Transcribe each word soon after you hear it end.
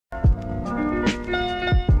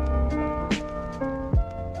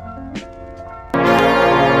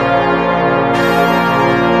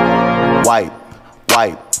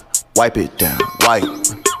wipe it down. Wipe,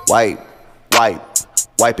 wipe, wipe,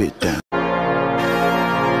 wipe it down.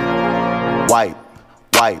 Wipe,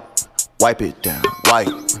 wipe, wipe it down. Wipe,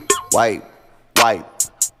 wipe, wipe,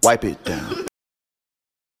 wipe it down.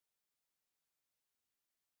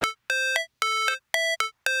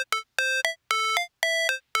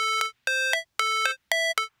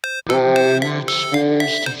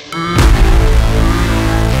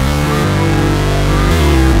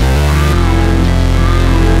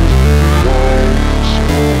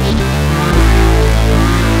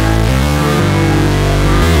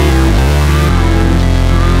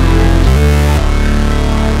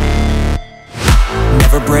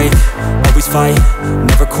 Never break, always fight,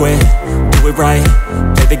 never quit, do it right,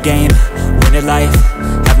 play the game, win it life,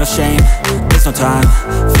 have no shame, there's no time,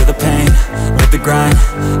 feel the pain, live the grind,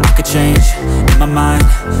 I could change, in my mind,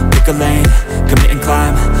 pick a lane, commit and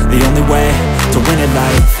climb, the only way to win it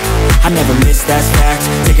life, I never miss, that's fact,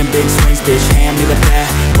 taking big swings, bitch, hand me the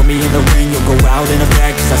bat, put me in the ring, you'll go out in a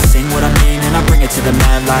bag, cause I sing what I mean and I bring it to the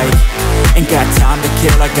mad light, ain't got time to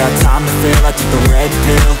kill, I got time to feel, I took the red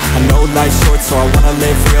pill, I know life's short so I wanna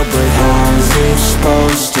live real, but how's it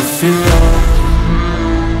supposed to feel?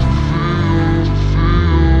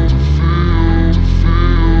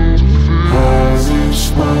 How's it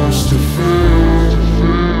supposed to feel?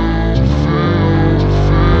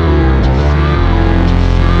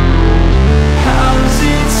 How's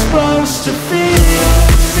it supposed to feel?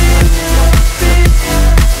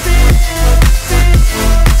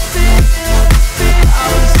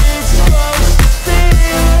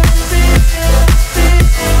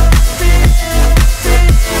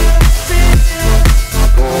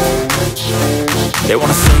 They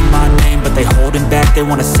wanna say my name, but they holding back. They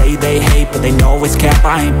wanna say they hate, but they know it's cap.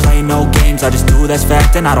 I ain't play no games, I just do, that's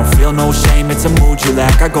fact. And I don't feel no shame, it's a mood you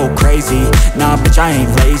lack. I go crazy, nah bitch I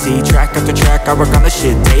ain't lazy. Track after track, I work on this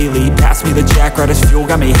shit daily. Pass me the jack, right as fuel,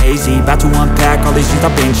 got me hazy. About to unpack all these things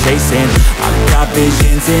I've been chasing. I've got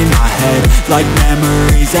visions in my head, like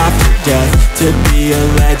memories after death. To be a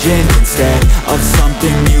legend instead of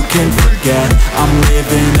something you can forget. I'm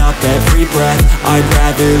living up every breath, I'd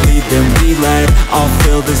rather lead than be led. I'll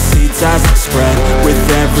fill the seeds as I spread with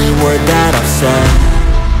every word that I've said.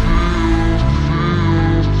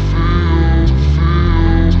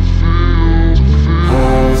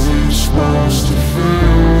 How's it supposed to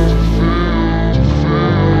feel?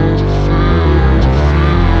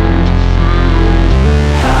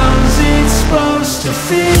 How's it supposed to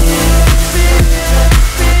feel?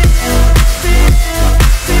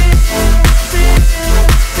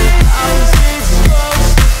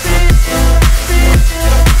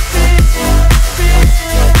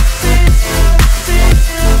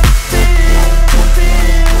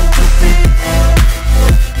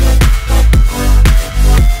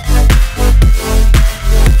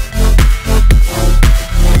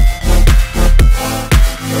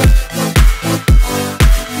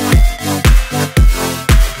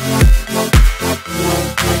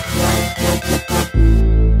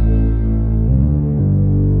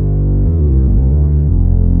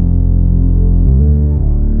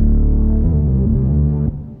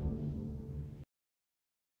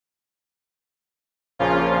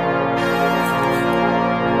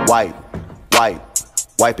 Wipe, wipe,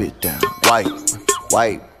 wipe it down. Wipe,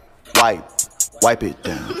 wipe, wipe, wipe it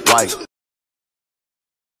down. Wipe.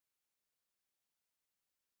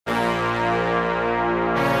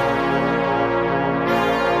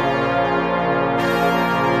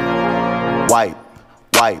 Wipe,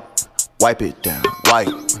 wipe, wipe it down. Wipe,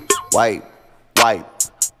 wipe, wipe,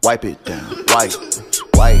 wipe it down. Wipe,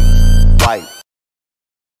 wipe, wipe.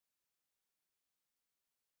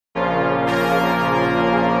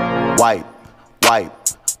 Wipe, wipe,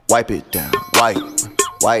 wipe it down. Wipe,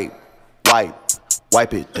 wipe, wipe,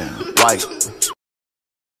 wipe it down. Wipe.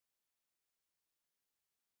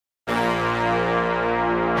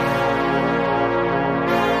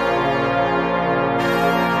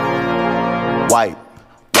 Wipe,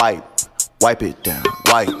 wipe, wipe it down.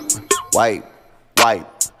 Wipe, wipe, wipe,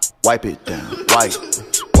 wipe it down. Wipe,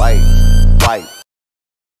 wipe, wipe.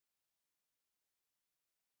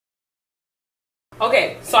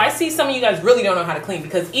 Okay, so I see some of you guys really don't know how to clean,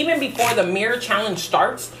 because even before the mirror challenge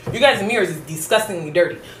starts, you guys' mirrors is disgustingly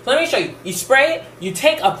dirty. So let me show you. You spray it, you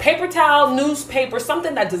take a paper towel, newspaper,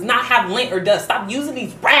 something that does not have lint or dust. Stop using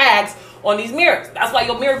these rags on these mirrors. That's why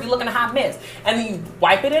your mirror be looking a hot mess. And then you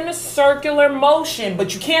wipe it in a circular motion,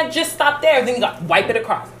 but you can't just stop there. Then you got wipe it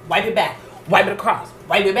across, wipe it back, wipe it across,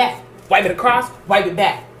 wipe it back, wipe it across, wipe it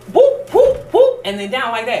back. Whoop, whoop, whoop, and then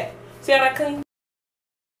down like that. See how that clean?